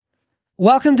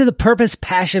Welcome to the Purpose,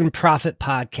 Passion, Profit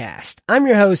podcast. I'm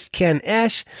your host, Ken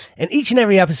Esch, and each and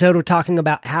every episode we're talking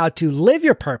about how to live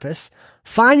your purpose,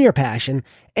 find your passion,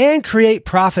 and create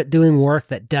profit doing work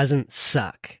that doesn't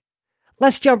suck.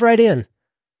 Let's jump right in.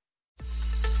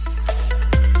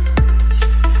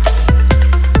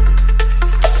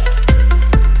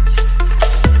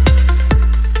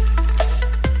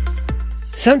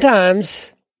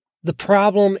 Sometimes the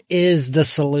problem is the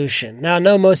solution. Now, I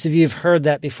know most of you have heard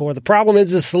that before. The problem is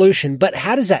the solution, but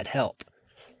how does that help?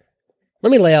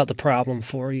 Let me lay out the problem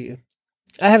for you.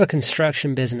 I have a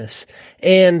construction business,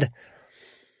 and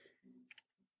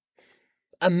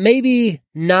I'm maybe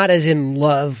not as in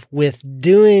love with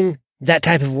doing that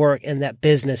type of work in that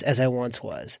business as I once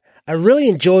was. I really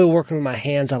enjoy working with my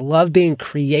hands. I love being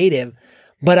creative,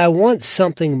 but I want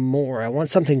something more. I want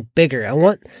something bigger. I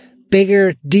want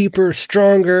bigger, deeper,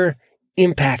 stronger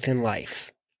impact in life.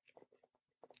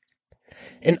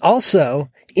 And also,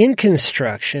 in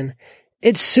construction,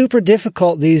 it's super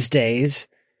difficult these days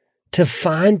to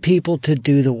find people to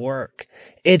do the work.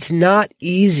 It's not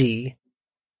easy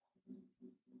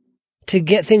to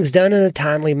get things done in a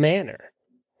timely manner.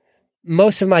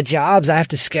 Most of my jobs, I have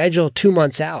to schedule 2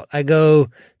 months out. I go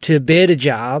to bid a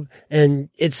job, and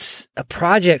it's a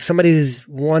project somebody's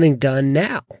wanting done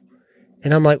now.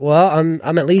 And I'm like, well,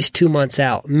 I'm at least 2 months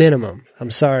out, minimum.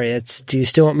 I'm sorry. Do you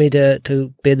still want me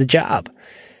to bid the job?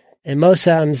 And most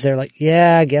times they're like,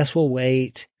 yeah, I guess we'll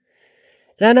wait.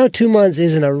 And I know 2 months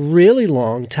isn't a really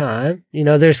long time. You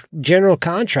know, there's general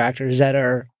contractors that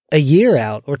are a year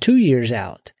out or 2 years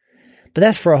out. But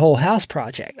that's for a whole house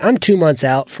project. I'm 2 months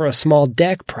out for a small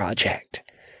deck project.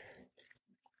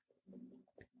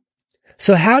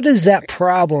 So how does that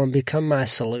problem become my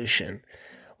solution?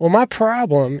 Well, my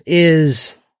problem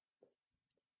is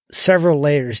several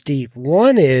layers deep.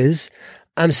 One is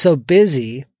I'm so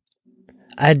busy,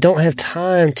 I don't have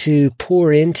time to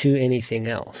pour into anything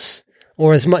else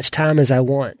or as much time as I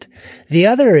want. The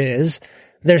other is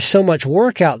there's so much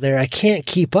work out there, I can't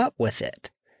keep up with it.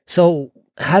 So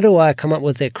how do I come up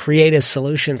with a creative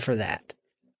solution for that?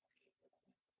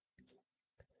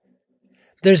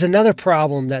 There's another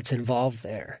problem that's involved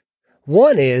there.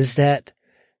 One is that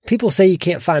people say you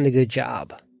can't find a good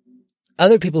job.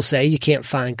 Other people say you can't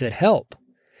find good help.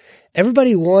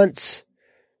 Everybody wants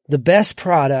the best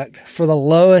product for the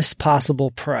lowest possible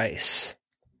price.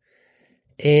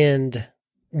 And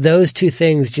those two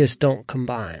things just don't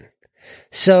combine.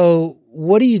 So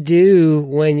what do you do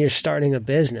when you're starting a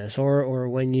business or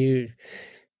when you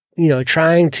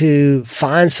trying to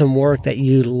find some work that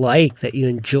you like, that you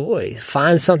enjoy,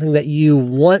 find something that you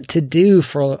want to do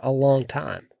for a long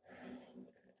time?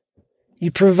 You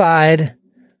provide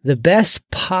the best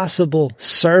possible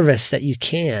service that you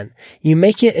can. You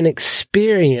make it an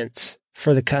experience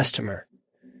for the customer.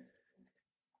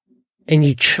 And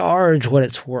you charge what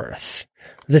it's worth.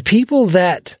 The people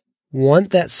that want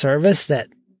that service, that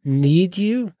need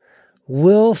you,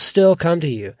 will still come to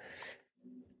you.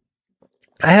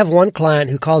 I have one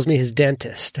client who calls me his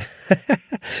dentist.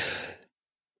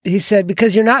 He said,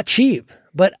 because you're not cheap,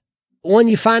 but when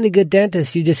you find a good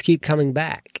dentist, you just keep coming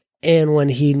back. And when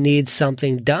he needs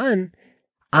something done,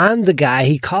 I'm the guy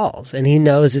he calls, and he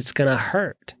knows it's going to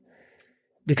hurt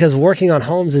because working on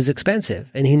homes is expensive,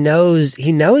 and he knows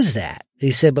that. He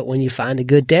said, but when you find a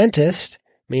good dentist,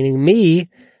 meaning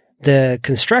me, the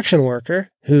construction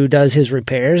worker who does his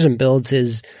repairs and builds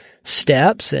his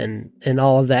steps and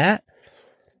all of that,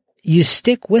 you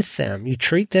stick with them. You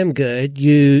treat them good.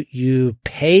 You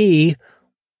pay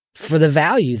for the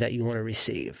value that you want to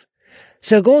receive.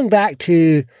 So going back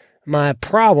to my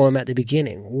problem at the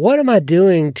beginning, what am I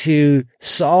doing to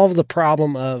solve the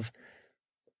problem of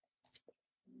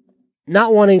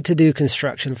not wanting to do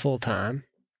construction full time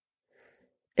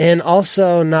and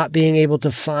also not being able to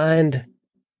find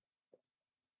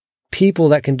people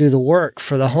that can do the work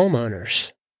for the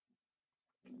homeowners?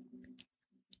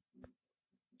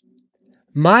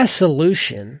 My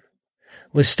solution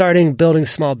was building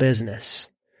small business.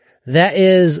 That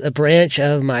is a branch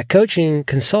of my coaching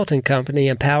consulting company,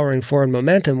 Empowering Forward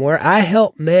Momentum, where I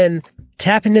help men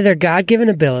tap into their God-given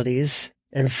abilities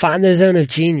and find their zone of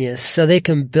genius so they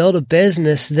can build a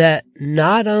business that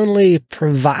not only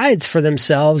provides for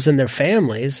themselves and their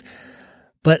families,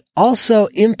 but also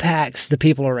impacts the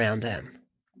people around them.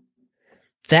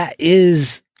 That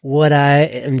is what I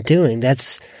am doing.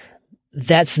 That's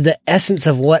the essence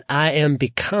of what I am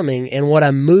becoming and what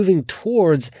I'm moving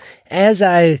towards as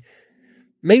I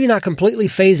maybe not completely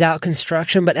phase out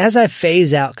construction, but as I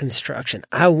phase out construction,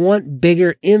 I want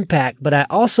bigger impact, but I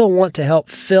also want to help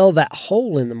fill that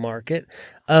hole in the market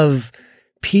of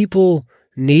people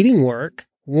needing work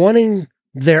wanting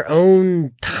their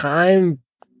own time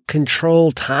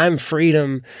control, time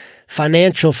freedom,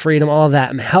 financial freedom, all of that.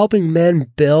 I'm helping men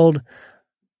build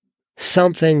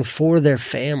something for their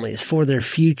families, for their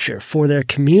future, for their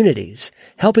communities,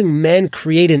 helping men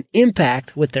create an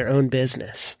impact with their own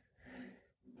business.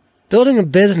 Building a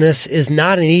business is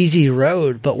not an easy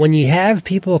road, but when you have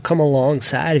people come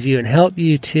alongside of you and help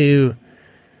you to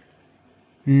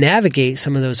navigate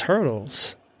some of those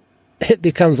hurdles, it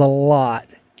becomes a lot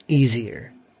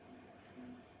easier.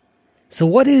 So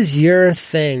what is your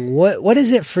thing? What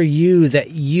is it for you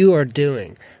that you are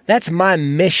doing? That's my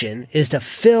mission, is to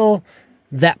fill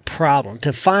that problem,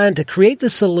 to create the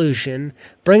solution,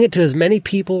 bring it to as many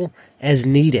people as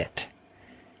need it,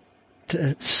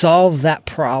 to solve that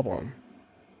problem.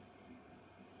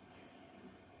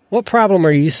 What problem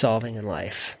are you solving in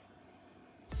life?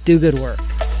 Do good work.